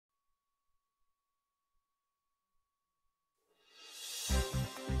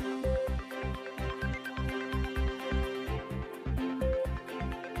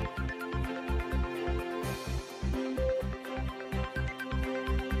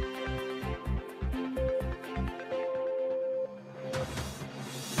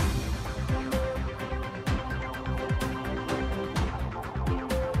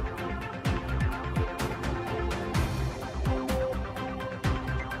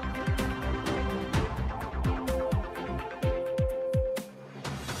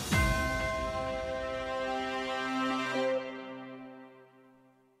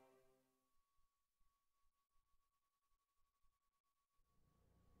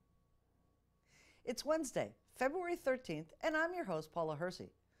It's Wednesday, February 13th, and I'm your host, Paula Hersey.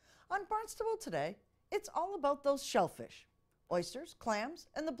 On Barnstable Today, it's all about those shellfish, oysters, clams,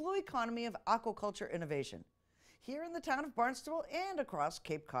 and the blue economy of aquaculture innovation, here in the town of Barnstable and across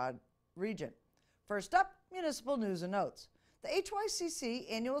Cape Cod region. First up, municipal news and notes. The HYCC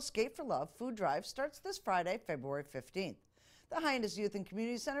Annual Skate for Love food drive starts this Friday, February 15th. The Hyannis Youth and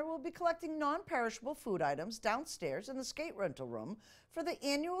Community Center will be collecting non-perishable food items downstairs in the skate rental room for the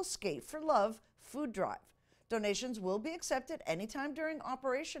annual Skate for Love food drive. Donations will be accepted anytime during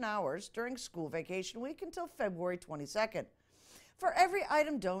operation hours during school vacation week until February 22nd. For every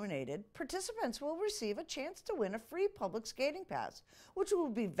item donated, participants will receive a chance to win a free public skating pass, which will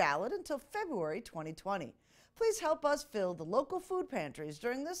be valid until February 2020. Please help us fill the local food pantries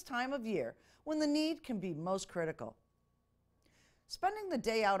during this time of year when the need can be most critical. Spending the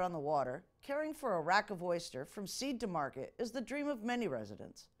day out on the water, caring for a rack of oyster from seed to market is the dream of many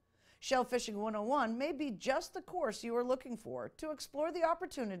residents. Shellfishing 101 may be just the course you are looking for to explore the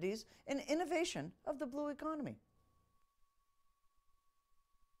opportunities and innovation of the blue economy.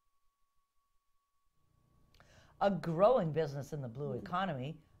 A growing business in the blue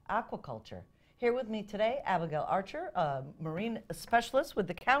economy, aquaculture. Here with me today, Abigail Archer, a marine specialist with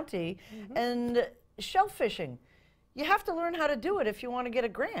the county, and shellfishing. You have to learn how to do it if you want to get a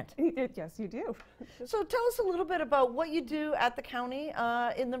grant. Yes, you do. So tell us a little bit about what you do at the county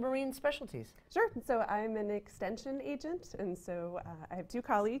in the marine specialties. Sure. So I'm an extension agent, and so I have two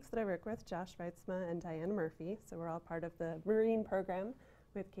colleagues that I work with, Josh Weitzma and Diana Murphy. So we're all part of the marine program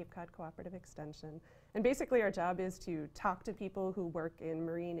with Cape Cod Cooperative Extension. And basically our job is to talk to people who work in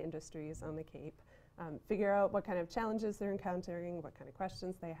marine industries on the Cape, figure out what kind of challenges they're encountering, what kind of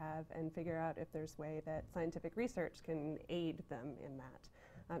questions they have, and figure out if there's a way that scientific research can aid them in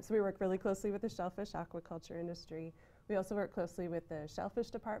that. So we work really closely with the shellfish aquaculture industry. We also work closely with the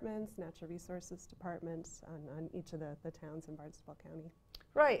shellfish departments, natural resources departments on each of the towns in Barnstable County.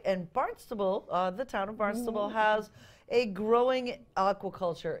 Right, and Barnstable, the town of Barnstable has a growing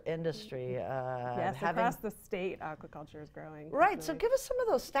aquaculture industry. Yes, across the state, aquaculture is growing. Right, definitely. so give us some of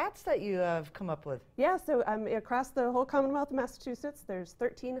those stats that you have come up with. Yeah, so across the whole Commonwealth of Massachusetts, there's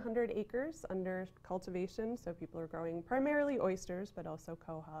 1,300 acres under cultivation, so people are growing primarily oysters, but also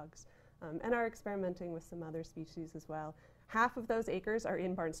quahogs, and are experimenting with some other species as well. Half of those acres are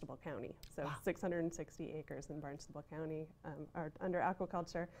in Barnstable County, so wow. 660 acres in Barnstable County are under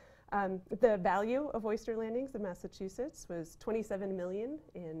aquaculture. The value of oyster landings in Massachusetts was $27 million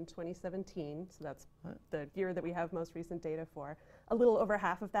in 2017, so that's the year that we have most recent data for. A little over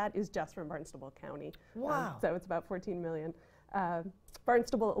half of that is just from Barnstable County. Wow. So it's about $14 million.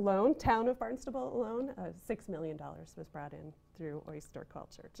 Barnstable alone, town of Barnstable alone, $6 million was brought in through oyster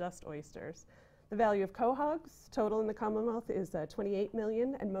culture, just oysters. The value of quahogs total in the Commonwealth is $28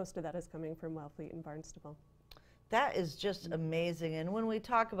 million, and most of that is coming from Wellfleet and Barnstable. That is just amazing. And when we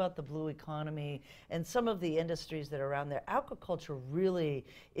talk about the blue economy and some of the industries that are around there, aquaculture really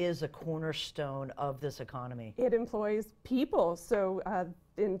is a cornerstone of this economy. It employs people. So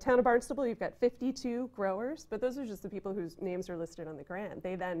in town of Barnstable, you've got 52 growers, but those are just the people whose names are listed on the grant.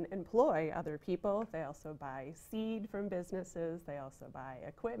 They then employ other people. They also buy seed from businesses. They also buy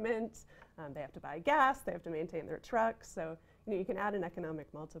equipment. They have to buy gas. They have to maintain their trucks. So you can add an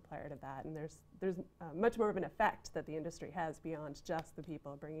economic multiplier to that, and there's much more of an effect that the industry has beyond just the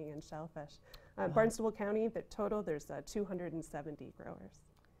people bringing in shellfish. Barnstable County, the total, there's 270 growers.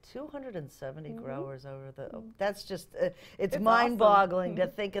 270 growers over the, that's just, it's mind-boggling awesome.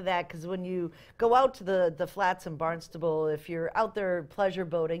 To think of that, because when you go out to the flats in Barnstable, if you're out there pleasure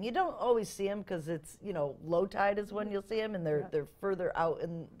boating, you don't always see them because it's, low tide is when you'll see them, and they're further out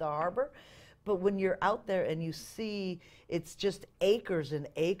in the harbor. But when you're out there and you see it's just acres and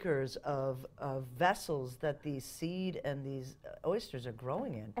acres of vessels that these seed and these oysters are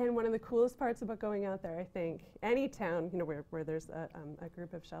growing in. And one of the coolest parts about going out there, I think, any town where there's a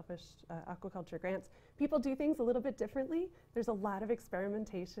group of shellfish aquaculture grants, people do things a little bit differently. There's a lot of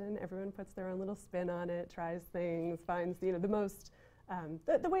experimentation. Everyone puts their own little spin on it, tries things, finds the most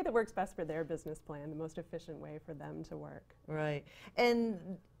the way that works best for their business plan, the most efficient way for them to work. Right. And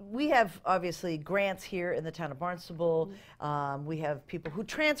we have, obviously, grants here in the town of Barnstable. We have people who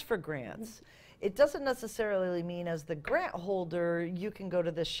transfer grants. It doesn't necessarily mean as the grant holder, you can go to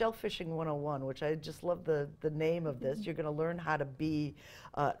the Shellfishing 101, which I just love the name of this. You're going to learn how to be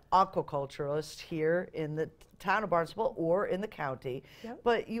an aquaculturalist here in the town of Barnstable or in the county. Yep.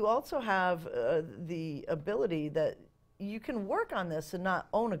 But you also have the ability that you can work on this and not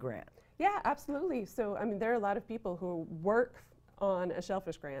own a grant. Yeah, absolutely. So, I mean, there are a lot of people who work on a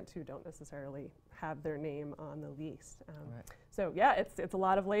shellfish grant who don't necessarily have their name on the lease. Right. So yeah, it's a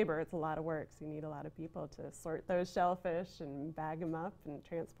lot of labor, it's a lot of work. So you need a lot of people to sort those shellfish and bag them up and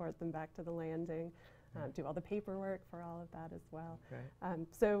transport them back to the landing. Do all the paperwork for all of that as well. Right.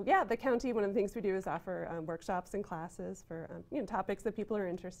 So yeah, the county, one of the things we do is offer workshops and classes for topics that people are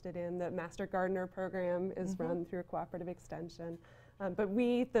interested in. The Master Gardener program is run through a cooperative extension. But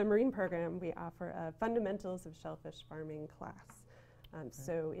we, the Marine program, we offer a Fundamentals of Shellfish Farming class.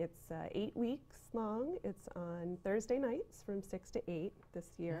 So it's 8 weeks long. It's on Thursday nights from 6 to 8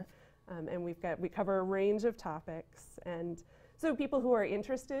 this year. And we cover a range of topics. And so people who are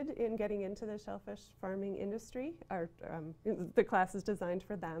interested in getting into the shellfish farming industry, the class is designed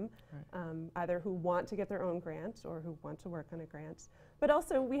for them, either who want to get their own grant or who want to work on a grant. But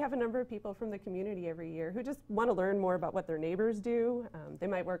also we have a number of people from the community every year who just want to learn more about what their neighbors do. They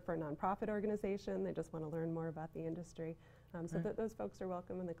might work for a nonprofit organization. They just want to learn more about the industry. So those folks are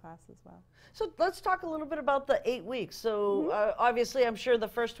welcome in the class as well. So let's talk a little bit about the 8 weeks. So obviously, I'm sure the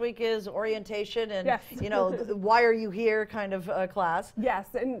first week is orientation and, you know, why are you here kind of class. Yes,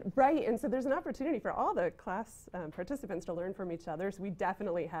 and right. And so there's an opportunity for all the class participants to learn from each other. So we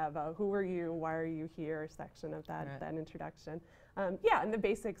definitely have a who are you, why are you here section of that, that introduction. Yeah, and the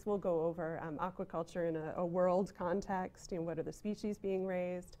basics we'll go over aquaculture in a world context. You know, what are the species being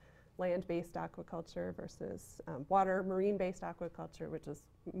raised? Land-based aquaculture versus marine-based aquaculture, which is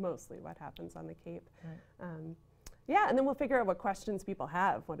mostly what happens on the Cape. Yeah, and then we'll figure out what questions people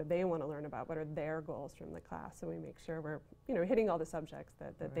have. What do they want to learn about? What are their goals from the class? So we make sure we're, hitting all the subjects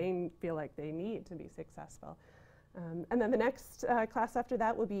that they feel like they need to be successful. And then the next class after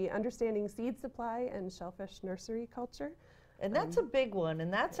that will be Understanding Seed Supply and Shellfish Nursery Culture. And that's a big one,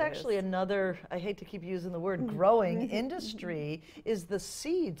 and that's actually another, I hate to keep using the word growing industry, is the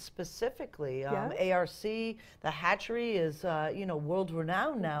seed specifically. ARC, the hatchery is, world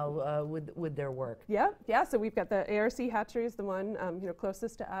renowned now with their work. Yeah, so we've got the ARC hatchery is the one,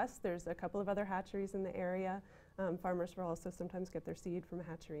 closest to us. There's a couple of other hatcheries in the area. Farmers will also sometimes get their seed from a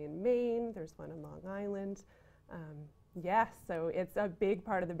hatchery in Maine. There's one in Long Island. So it's a big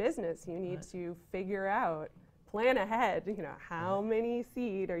part of the business. You need to figure out, plan ahead, how many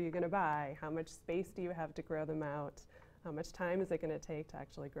seed are you going to buy? How much space do you have to grow them out? How much time is it going to take to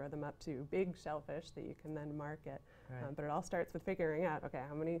actually grow them up to big shellfish that you can then market? But it all starts with figuring out, okay,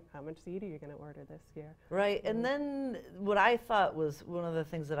 how much seed are you going to order this year? Right, and then what I thought was one of the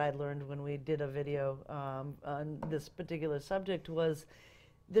things that I learned when we did a video on this particular subject was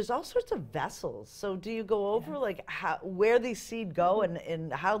there's all sorts of vessels. So do you go over like where these seed go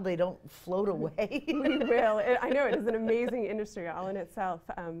and how they don't float away? We will. I know it is an amazing industry all in itself,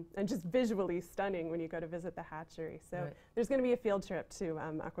 and just visually stunning when you go to visit the hatchery. So there's going to be a field trip to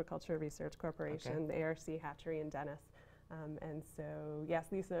Aquaculture Research Corporation, the ARC hatchery in Dennis. And so,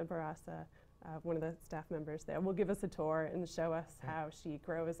 yes, Lisa Barassa, one of the staff members there, will give us a tour and show us how she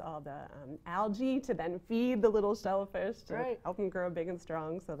grows all the algae to then feed the little shellfish to help them grow big and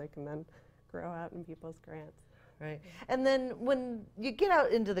strong so they can then grow out in people's grants. And then when you get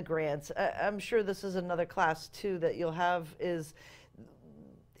out into the grants, I'm sure this is another class too that you'll have is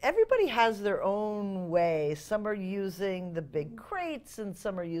everybody has their own way. Some are using the big crates and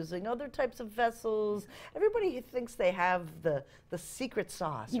some are using other types of vessels. Everybody thinks they have the secret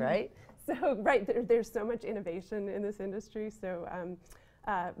sauce, right? So, there's so much innovation in this industry. So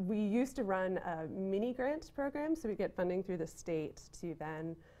we used to run a mini grant program, so we get funding through the state to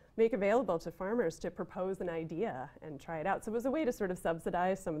then make available to farmers to propose an idea and try it out. So it was a way to sort of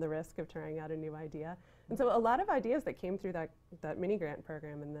subsidize some of the risk of trying out a new idea. And so a lot of ideas that came through that mini grant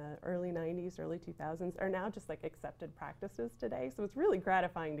program in the early 90s, early 2000s are now just like accepted practices today. So it's really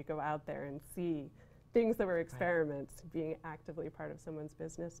gratifying to go out there and see things that were experiments being actively part of someone's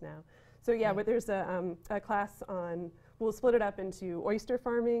business now. So yeah, but there's a class on, we'll split it up into oyster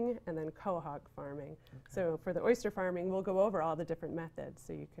farming and then quahog farming. So for the oyster farming, we'll go over all the different methods.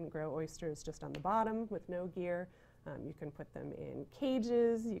 So you can grow oysters just on the bottom with no gear. You can put them in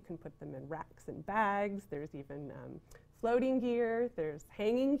cages. You can put them in racks and bags. There's even floating gear. There's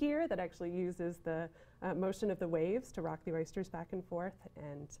hanging gear that actually uses the motion of the waves to rock the oysters back and forth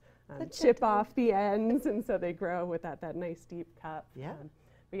and chip off the ends, and so they grow with that nice deep cup.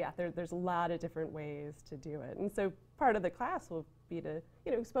 But yeah, there's a lot of different ways to do it. And so part of the class will be to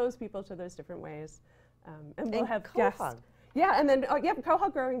expose people to those different ways. And we'll have guests. Yeah, and then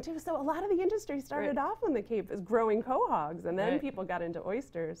quahog growing too. So a lot of the industry started off on the Cape as growing quahogs, and then people got into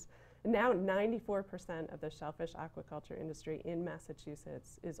oysters. And now 94% of the shellfish aquaculture industry in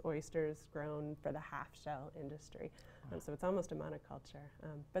Massachusetts is oysters grown for the half-shell industry. So it's almost a monoculture.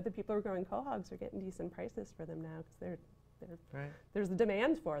 But the people who are growing quahogs are getting decent prices for them now because there's a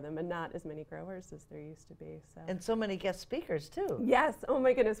demand for them and not as many growers as there used to be. So. And so many guest speakers too. Yes, oh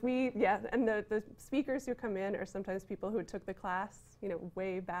my goodness, and the speakers who come in are sometimes people who took the class,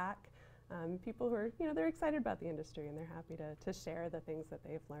 way back. People who are, they're excited about the industry and they're happy to share the things that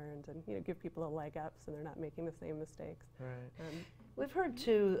they've learned and, give people a leg up so they're not making the same mistakes. Right. We've heard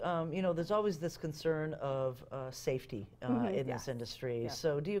too, there's always this concern of safety in this industry. Yes.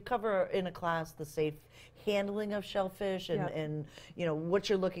 So do you cover in a class the safe handling of shellfish and what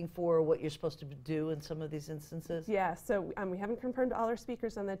you're looking for, what you're supposed to do in some of these instances? Yeah, so we haven't confirmed all our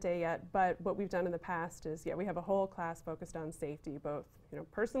speakers on that day yet, but what we've done in the past is, we have a whole class focused on safety, both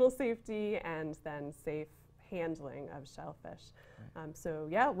personal safety and then safe handling of shellfish. Right. So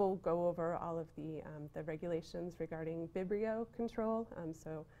we'll go over all of the regulations regarding Vibrio control.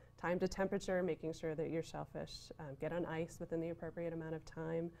 So time to temperature, making sure that your shellfish get on ice within the appropriate amount of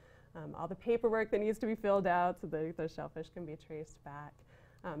time. All the paperwork that needs to be filled out so that the shellfish can be traced back.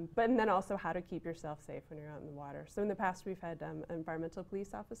 And then also how to keep yourself safe when you're out in the water. So in the past we've had an environmental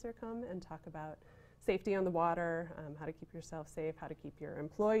police officer come and talk about safety on the water, how to keep yourself safe, how to keep your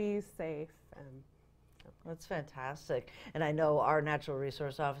employees safe. That's fantastic. And I know our natural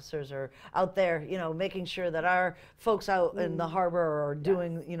resource officers are out there, making sure that our folks out in the harbor are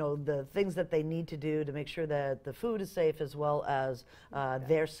doing, the things that they need to do to make sure that the food is safe as well as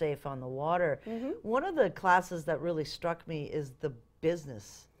they're safe on the water. One of the classes that really struck me is the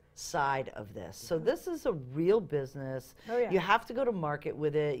business side of this. So this is a real business. Oh, yeah. You have to go to market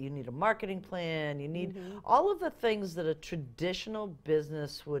with it. You need a marketing plan. You need all of the things that a traditional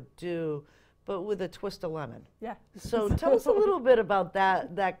business would do, but with a twist of lemon. Yeah. So tell us a little bit about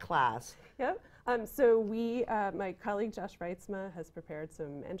that class. Yep. So we, my colleague Josh Reitzma has prepared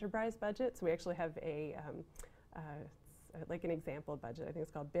some enterprise budgets. We actually have like an example budget. I think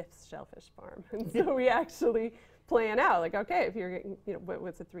it's called Biff's Shellfish Farm. And so we actually plan out, like, okay, if you're getting,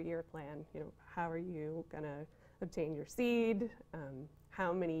 what's a 3-year plan? How are you going to obtain your seed?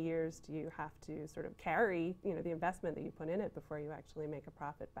 How many years do you have to sort of carry, the investment that you put in it before you actually make a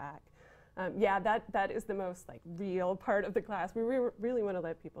profit back? That is the most real part of the class. We really want to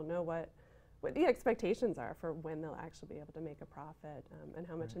let people know what the expectations are for when they'll actually be able to make a profit and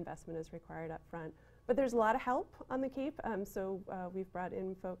how much investment is required up front. But there's a lot of help on the Cape. So we've brought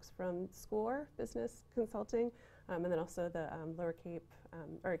in folks from SCORE Business Consulting and then also the Lower Cape,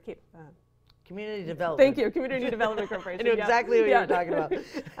 or Cape, Community Development. Thank you, Community Development Corporation. I knew exactly what you were talking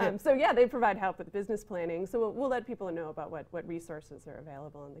about. So they provide help with business planning. So we'll let people know about what resources are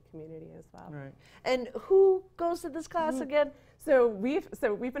available in the community as well. Right. And who goes to this class again? So we've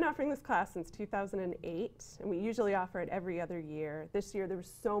been offering this class since 2008, and we usually offer it every other year. This year there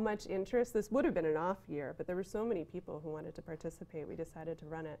was so much interest. This would have been an off year, but there were so many people who wanted to participate. We decided to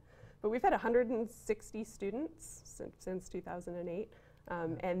run it. But we've had 160 students since 2008.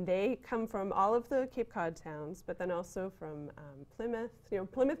 And they come from all of the Cape Cod towns, but then also from Plymouth,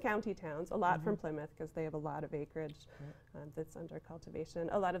 Plymouth County towns, a lot from Plymouth because they have a lot of acreage that's under cultivation,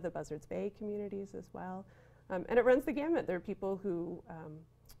 a lot of the Buzzards Bay communities as well. And it runs the gamut. There are people who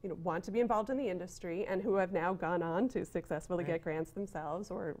want to be involved in the industry and who have now gone on to successfully get grants themselves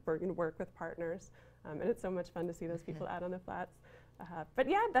or work with partners. And it's so much fun to see those people out on the flats. But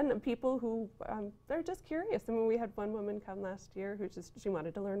then people who they're just curious. I mean, we had one woman come last year who she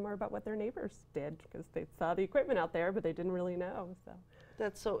wanted to learn more about what their neighbors did because they saw the equipment out there, but they didn't really know. So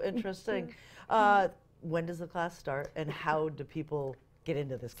that's so interesting. When does the class start, and how do people get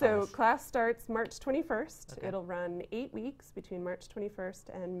into this class? So class starts March 21st. Okay. It'll run 8 weeks between March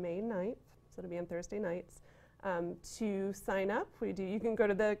 21st and May 9th. So it'll be on Thursday nights. To sign up, you can go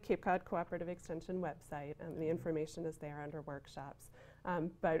to the Cape Cod Cooperative Extension website. The information is there under workshops.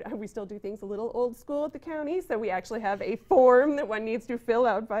 But we still do things a little old school at the county, so we actually have a form that one needs to fill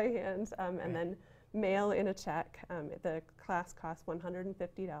out by hand and then mail in a check. The class costs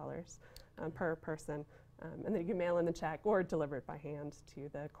 $150 per person. And then you can mail in the check or deliver it by hand to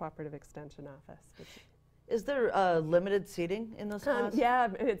the Cooperative Extension office. Is there limited seating in those classes? Yeah,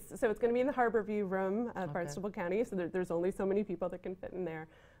 it's going to be in the Harbor View room at Barnstable County, so there's only so many people that can fit in there.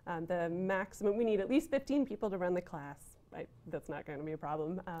 The maximum, we need at least 15 people to run the class. That's not going to be a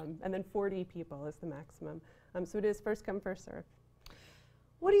problem. And then 40 people is the maximum. So it is first come, first serve.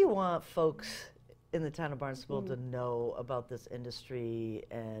 What do you want folks in the town of Barnstable to know about this industry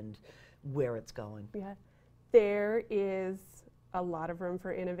and where it's going? Yeah, there is a lot of room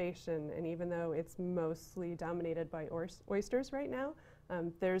for innovation, and even though it's mostly dominated by oysters right now,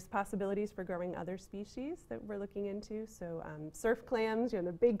 There's possibilities for growing other species that we're looking into. So surf clams,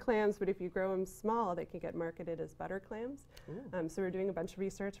 the big clams, but if you grow them small, they can get marketed as butter clams. So we're doing a bunch of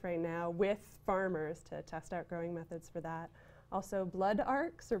research right now with farmers to test out growing methods for that. Also, blood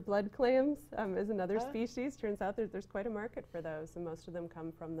arcs or blood clams is another species. Turns out there's quite a market for those, and most of them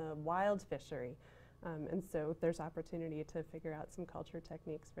come from the wild fishery. And so there's opportunity to figure out some culture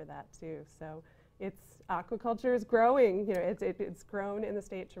techniques for that too. So aquaculture is growing. It's grown in the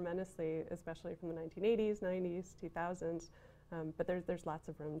state tremendously, especially from the 1980s, 90s, 2000s. But there's lots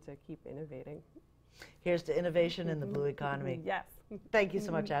of room to keep innovating. Here's to innovation in the blue economy. Yes. Thank you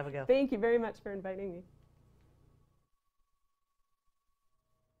so much, Abigail. Thank you very much for inviting me.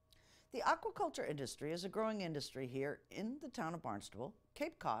 The aquaculture industry is a growing industry here in the town of Barnstable,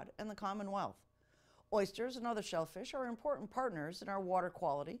 Cape Cod, and the Commonwealth. Oysters and other shellfish are important partners in our water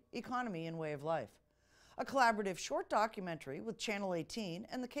quality, economy, and way of life. A collaborative short documentary with Channel 18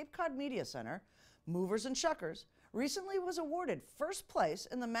 and the Cape Cod Media Center, Movers and Shuckers, recently was awarded first place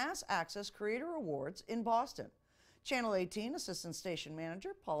in the Mass Access Creator Awards in Boston. Channel 18 Assistant Station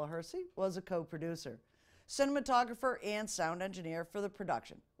Manager Paula Hersey was a co-producer, cinematographer, and sound engineer for the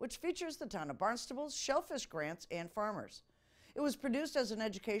production, which features the town of Barnstable's shellfish grants and farmers. It was produced as an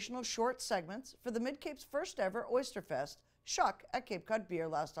educational short segments for the Mid-Cape's first ever Oyster Fest, Shuck, at Cape Cod Beer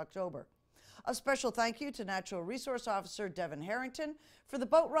last October. A special thank you to Natural Resource Officer Devin Harrington for the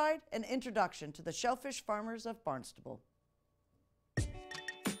boat ride and introduction to the shellfish farmers of Barnstable. It's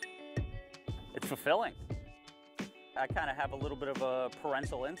fulfilling. I kind of have a little bit of a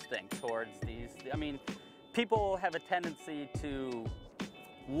parental instinct towards these. I mean, people have a tendency to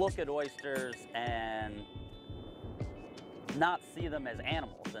look at oysters and not see them as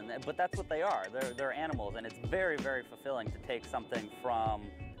animals, but that's what they are. They're animals, and it's very, very fulfilling to take something from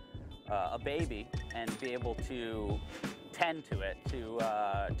a baby and be able to tend to it,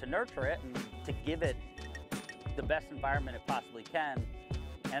 to nurture it, and to give it the best environment it possibly can,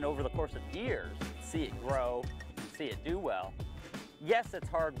 and over the course of years, see it grow, and see it do well. Yes, it's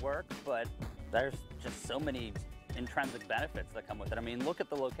hard work, but there's just so many intrinsic benefits that come with it. I mean, look at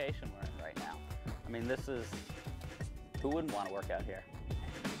the location we're in right now. I mean, who wouldn't want to work out here?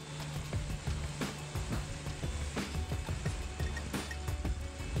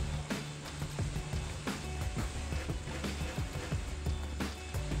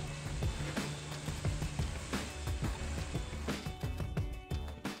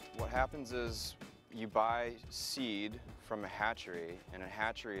 What happens is you buy seed from a hatchery, and a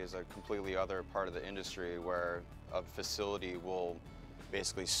hatchery is a completely other part of the industry where a facility will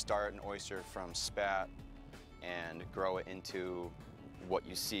basically start an oyster from spat and grow it into what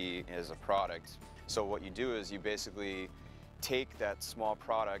you see as a product. So what you do is you basically take that small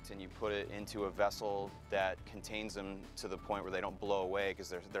product and you put it into a vessel that contains them to the point where they don't blow away,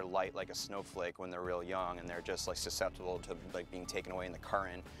 because they're light like a snowflake when they're real young, and they're just like susceptible to like being taken away in the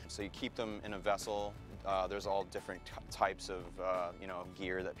current. So you keep them in a vessel. There's all different types of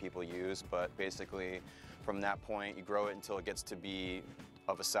gear that people use, but basically from that point you grow it until it gets to be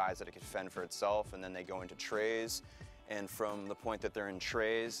of a size that it can fend for itself, and then they go into trays. And from the point that they're in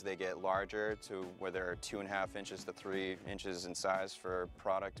trays, they get larger to where they're 2.5 inches to 3 inches in size for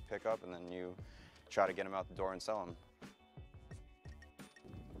product to pick up, and then you try to get them out the door and sell them.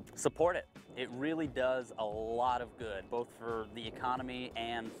 Support it. It really does a lot of good, both for the economy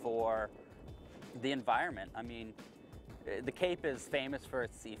and for the environment. I mean, the Cape is famous for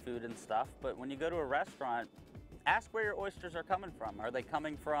its seafood and stuff, but when you go to a restaurant, ask where your oysters are coming from. Are they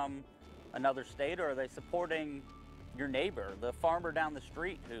coming from another state, or are they supporting your neighbor, the farmer down the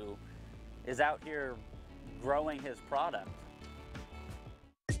street who is out here growing his product?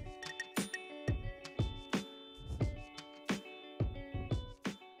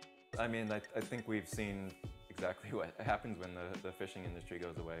 I mean, I think we've seen exactly what happens when the fishing industry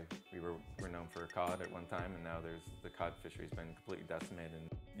goes away. We're known for cod at one time, and now the cod fishery's been completely decimated.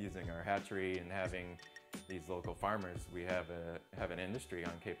 Using our hatchery and having these local farmers, we have an industry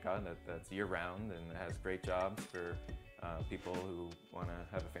on Cape Cod that's year-round and has great jobs for people who want to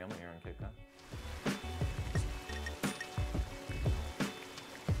have a family here on Cape Cod.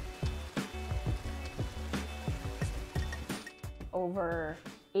 Over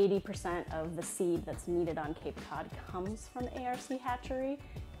 80% of the seed that's needed on Cape Cod comes from the ARC hatchery,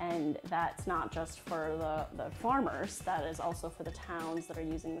 and that's not just for the farmers, that is also for the towns that are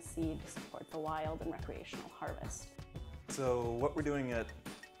using the seed to support the wild and recreational harvest. So what we're doing at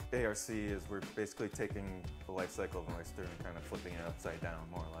ARC is we're basically taking the life cycle of an oyster and kind of flipping it upside down,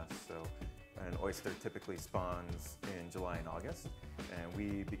 more or less. So an oyster typically spawns in July and August, and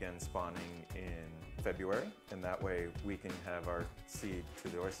we begin spawning in February, and that way we can have our seed to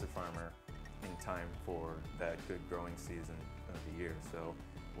the oyster farmer in time for that good growing season of the year. So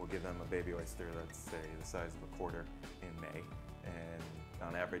we'll give them a baby oyster that's, say, the size of a quarter in May, and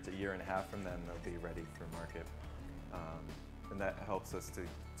on average a year and a half from then they'll be ready for market. And that helps us to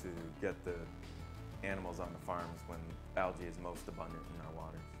get the animals on the farms when algae is most abundant in our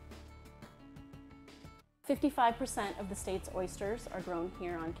waters. 55% of the state's oysters are grown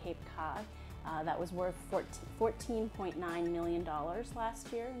here on Cape Cod. That was worth $14.9 million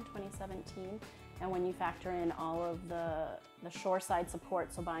last year in 2017. And when you factor in all of the shoreside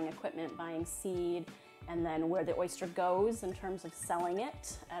support, so buying equipment, buying seed, and then where the oyster goes in terms of selling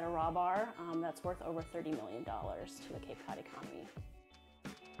it at a raw bar, that's worth over $30 million to the Cape Cod economy.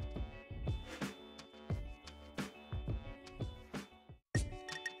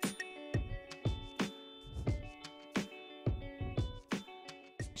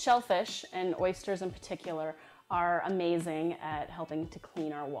 Shellfish, and oysters in particular, are amazing at helping to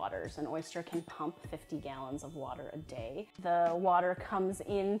clean our waters. An oyster can pump 50 gallons of water a day. The water comes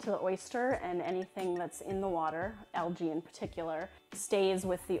into the oyster, and anything that's in the water, algae in particular, stays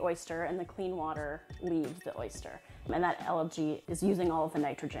with the oyster, and the clean water leaves the oyster. And that algae is using all of the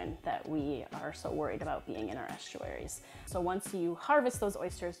nitrogen that we are so worried about being in our estuaries. So once you harvest those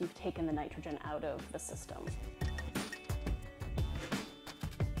oysters, you've taken the nitrogen out of the system.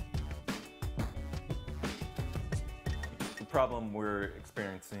 The problem we're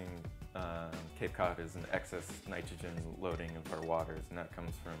experiencing Cape Cod is an excess nitrogen loading of our waters, and that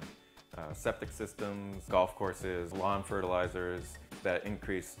comes from septic systems, golf courses, lawn fertilizers. That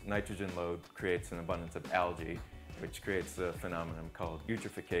increased nitrogen load creates an abundance of algae, which creates a phenomenon called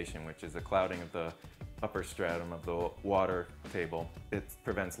eutrophication, which is a clouding of the upper stratum of the water table. It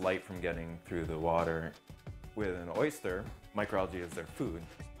prevents light from getting through the water. With an oyster, microalgae is their food.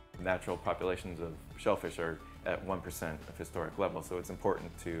 Natural populations of shellfish are at 1% of historic level, so it's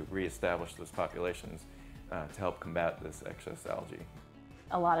important to reestablish those populations to help combat this excess algae.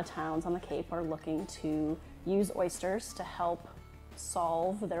 A lot of towns on the Cape are looking to use oysters to help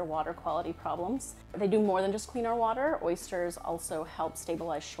solve their water quality problems. They do more than just clean our water. Oysters also help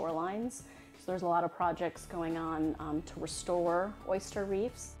stabilize shorelines. So there's a lot of projects going on to restore oyster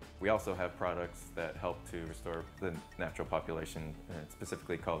reefs. We also have products that help to restore the natural population,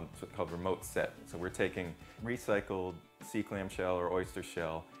 specifically called remote set. So we're taking recycled sea clam shell or oyster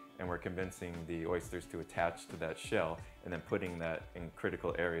shell, and we're convincing the oysters to attach to that shell and then putting that in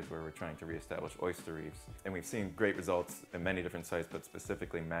critical areas where we're trying to reestablish oyster reefs. And we've seen great results in many different sites, but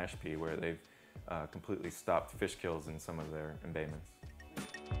specifically Mashpee, where they've completely stopped fish kills in some of their embayments.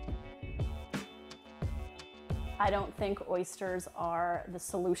 I don't think oysters are the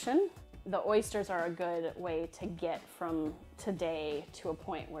solution. The oysters are a good way to get from today to a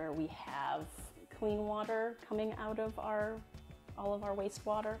point where we have clean water coming out of all of our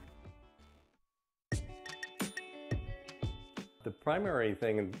wastewater. The primary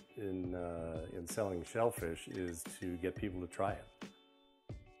thing in selling shellfish is to get people to try it.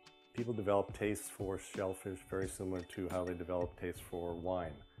 People develop tastes for shellfish very similar to how they develop tastes for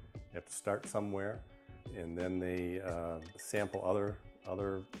wine. They have to start somewhere, and then they sample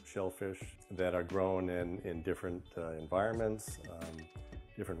other shellfish that are grown in different environments,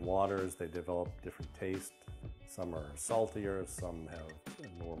 different waters. They develop different tastes. Some are saltier, some have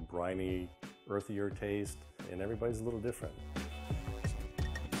a more briny, earthier taste, and everybody's a little different.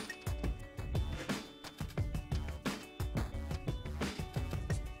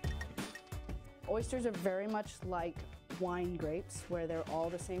 Oysters are very much like wine grapes, where they're all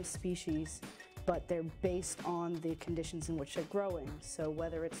the same species, but they're based on the conditions in which they're growing. So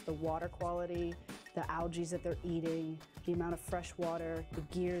whether it's the water quality, the algae that they're eating, the amount of fresh water, the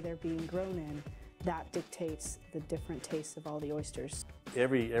gear they're being grown in, that dictates the different tastes of all the oysters.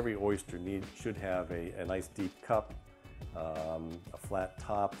 Every oyster should have a nice deep cup, a flat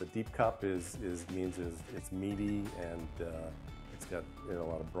top. The deep cup means it's meaty and it's got a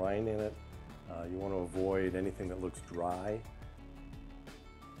lot of brine in it. You want to avoid anything that looks dry.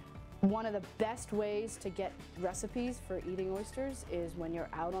 One of the best ways to get recipes for eating oysters is when you're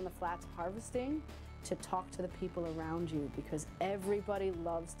out on the flats harvesting, to talk to the people around you, because everybody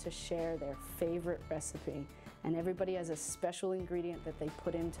loves to share their favorite recipe, and everybody has a special ingredient that they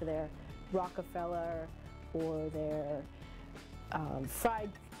put into their Rockefeller or their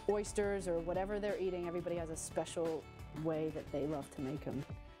fried oysters or whatever they're eating. Everybody has a special way that they love to make them.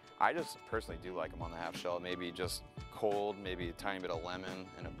 I just personally do like them on the half shell, maybe just cold, maybe a tiny bit of lemon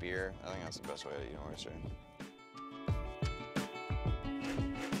and a beer. I think that's the best way to eat an oyster.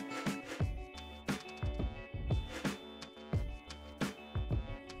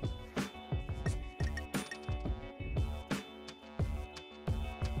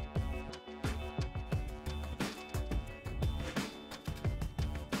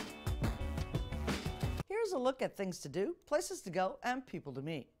 here's a look at things to do, places to go, and people to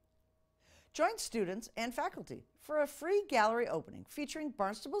meet. Join students and faculty for a free gallery opening featuring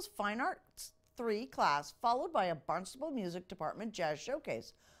Barnstable's Fine Arts 3 class, followed by a Barnstable Music Department Jazz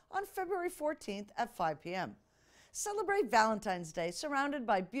Showcase on February 14th at 5 p.m. Celebrate Valentine's Day surrounded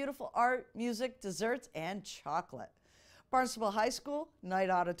by beautiful art, music, desserts, and chocolate. Barnstable High School Night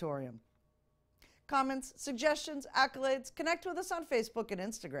Auditorium. Comments, suggestions, accolades, connect with us on Facebook and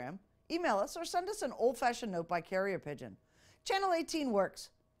Instagram. Email us or send us an old-fashioned note by carrier pigeon. Channel 18 works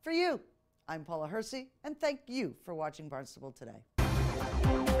for you. I'm Paula Hersey, and thank you for watching Barnstable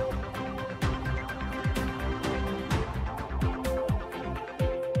Today.